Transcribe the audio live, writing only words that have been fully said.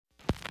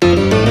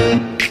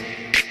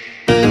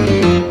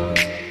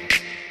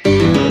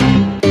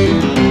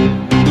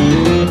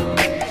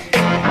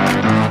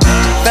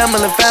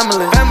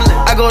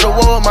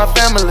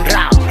family.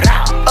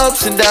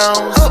 Ups and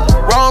downs,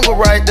 wrong or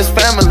right, this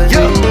family.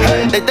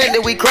 They think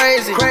that we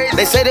crazy.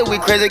 They say that we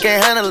crazy,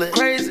 can't handle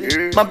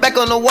it. My back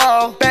on the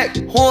wall,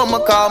 who I'ma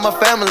call my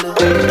family?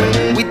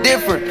 We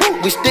different,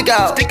 we stick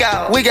out,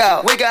 wig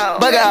out, bug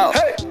out,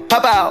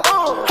 pop out,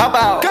 hop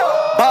out,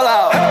 ball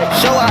out,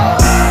 show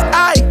out.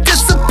 Aye,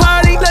 it's a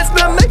party, let's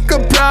not make a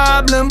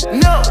problem.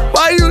 No,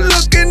 Why you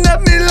looking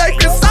at me like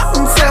it's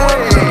something?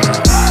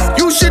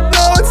 You should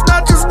know it's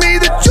not just me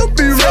that you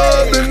be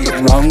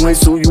rubbing. Wrong way,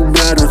 so you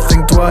better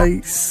think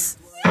twice.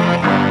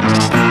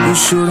 You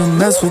shouldn't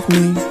mess with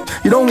me.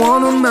 You don't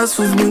wanna mess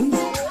with me.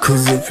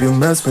 Cause if you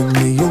mess with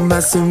me, you're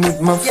messing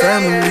with my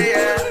family.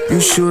 You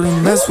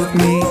shouldn't mess with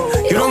me.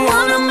 You don't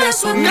wanna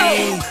mess with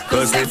me.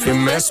 Cause if you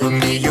mess with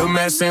me, you're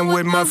messing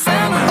with my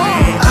family.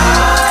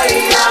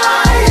 Aye,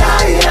 aye,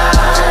 aye,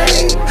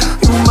 aye.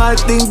 You might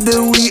think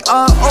that we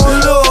are all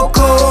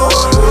loco.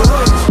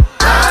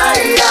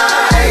 Aye,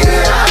 aye,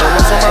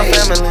 aye.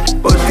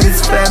 family. But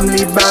this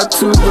family back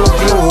to the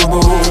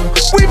global.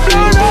 We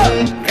blown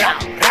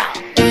up.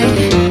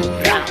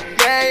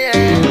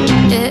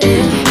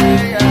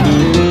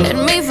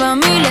 En mi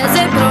familia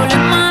ese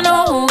problema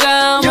no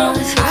jugamos.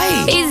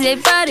 Y si hay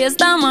party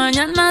esta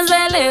mañana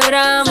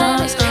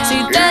celebramos.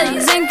 Si te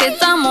dicen que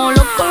estamos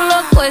locos,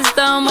 locos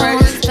estamos.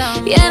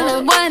 Y en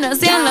las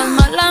buenas y en las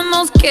malas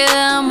nos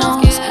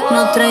quedamos.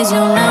 No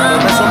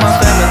traicionamos.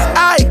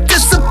 Aye,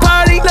 it's a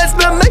party, let's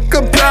not make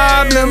a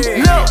problem.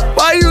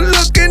 Why you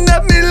looking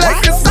at me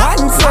like it's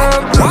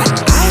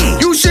something?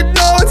 You should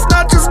know it's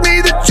not just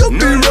me that you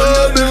be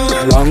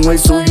rubbing. Wrong way,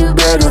 so you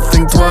better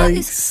think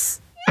twice.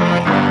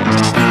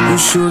 You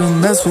shouldn't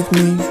mess with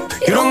me.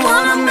 You don't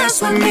wanna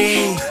mess with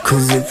me.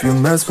 Cause if you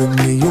mess with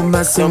me, you're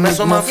messing with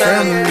my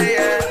family.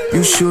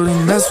 You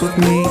shouldn't mess with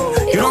me.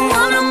 You don't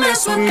wanna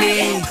mess with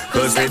me.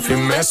 Cause if you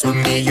mess with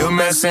me, you're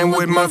messing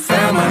with my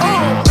family.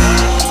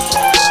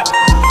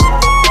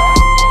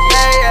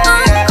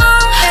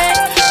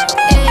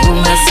 You're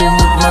messing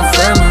with my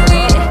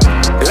family.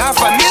 La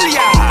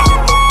familia.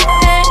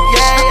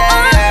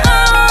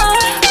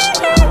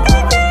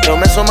 Don't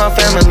mess with my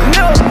family.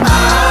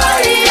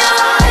 Aye,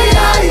 aye,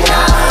 aye,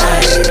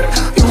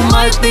 aye. You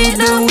might think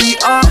that we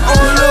are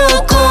all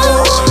loco.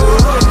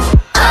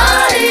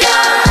 Aye,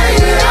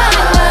 aye,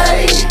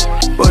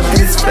 aye. But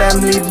this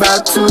family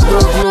back to the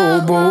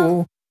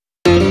global.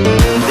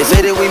 They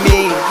say that we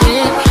mean,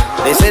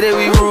 they say that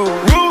we rude.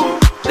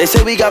 They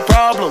say we got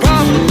problems,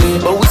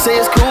 but we say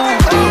it's cool.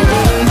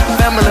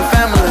 Family,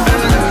 family,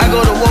 I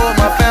go to war with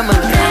my family.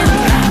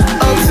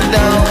 Ups and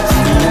downs,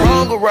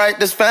 wrong or right,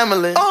 this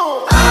family.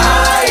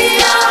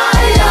 Aye,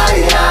 aye,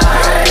 aye,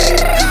 aye.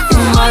 You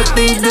might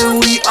think that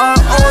we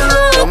are all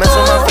loco. Don't mess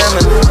with my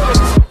family.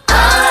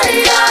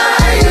 Aye,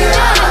 aye,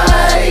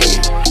 aye.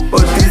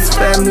 But this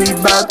family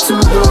back to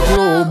the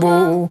global.